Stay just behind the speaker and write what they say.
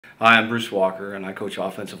Hi, I'm Bruce Walker, and I coach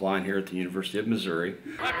offensive line here at the University of Missouri.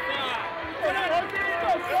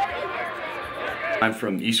 I'm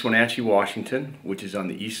from East Wenatchee, Washington, which is on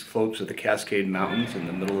the east slopes of the Cascade Mountains in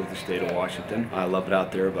the middle of the state of Washington. I love it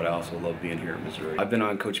out there, but I also love being here at Missouri. I've been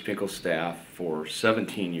on Coach Pinkel's staff for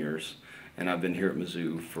 17 years. And I've been here at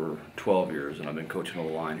Mizzou for 12 years, and I've been coaching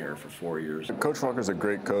the line here for 4 years. Coach Walker's a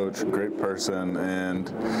great coach, a great person, and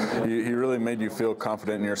he really made you feel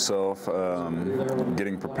confident in yourself,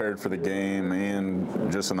 getting prepared for the game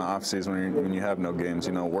and just in the off season when you have no games,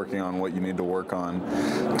 you know, working on what you need to work on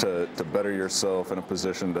to better yourself in a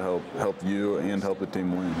position to help you and help the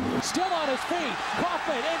team win. Still on his feet,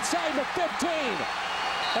 Kaufman inside the 15.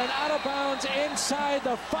 And out of bounds inside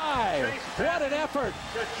the 5. What an effort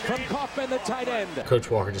from Kaufman, the tight end. Coach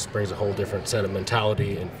Walker just brings a whole different set of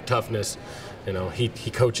mentality and toughness. You know, he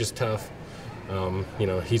coaches tough. You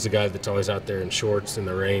know, he's a guy that's always out there in shorts in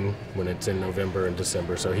the rain when it's in November and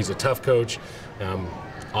December. So he's a tough coach.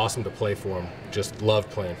 Awesome to play for him. Just love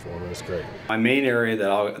playing for him. It was great. My main area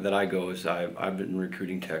that I go is I've been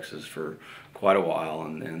recruiting Texas for quite a while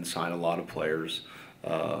and signed a lot of players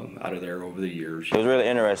out of there over the years. It was really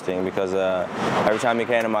interesting because every time he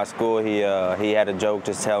came to my school, he had a joke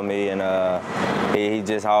to tell me, and he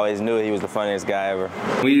just always knew he was the funniest guy ever.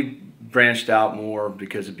 We branched out more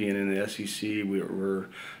because of being in the SEC. We're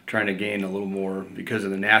trying to gain a little more because of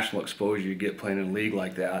the national exposure you get playing in a league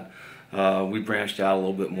like that. We branched out a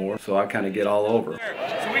little bit more, so I kind of get all over.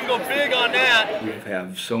 So we can go big on that. We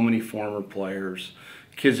have so many former players,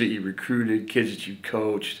 kids that you recruited, kids that you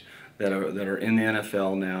coached, that are in the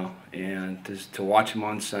NFL now, and to watch them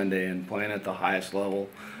on Sunday and playing at the highest level,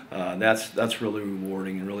 that's really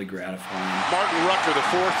rewarding and really gratifying. Martin Rucker, the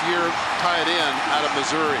fourth-year tight end out of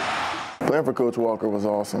Missouri. Playing for Coach Walker was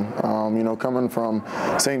awesome. You know, coming from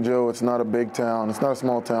St. Joe, it's not a big town, it's not a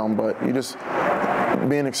small town, but you just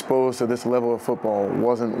being exposed to this level of football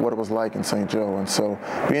wasn't what it was like in St. Joe. And so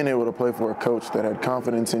being able to play for a coach that had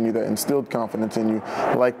confidence in you, that instilled confidence in you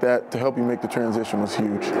like that to help you make the transition was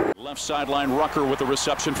huge. Left sideline, Rucker with the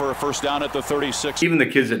reception for a first down at the 36. Even the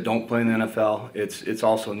kids that don't play in the NFL, it's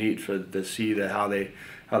also neat to see how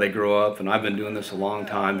they grow up. And I've been doing this a long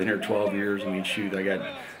time, been here 12 years. I mean, shoot, I got,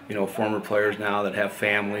 you know, former players now that have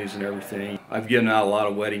families and everything. I've given out a lot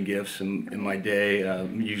of wedding gifts in my day.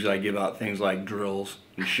 Usually I give out things like drills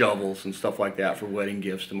and shovels and stuff like that for wedding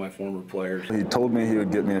gifts to my former players. He told me he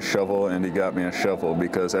would get me a shovel, and he got me a shovel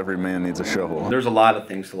because every man needs a shovel. There's a lot of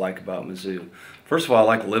things to like about Mizzou. First of all,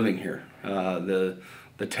 I like living here.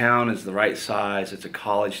 The town is the right size. It's a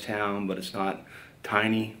college town, but it's not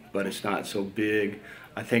tiny, but it's not so big.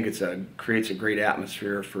 I think creates a great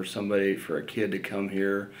atmosphere for a kid to come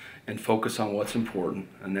here and focus on what's important,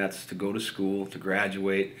 and that's to go to school, to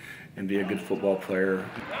graduate, and be a good football player.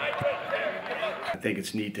 I think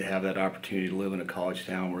it's neat to have that opportunity to live in a college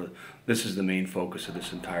town where this is the main focus of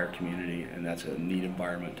this entire community, and that's a neat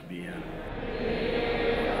environment to be in.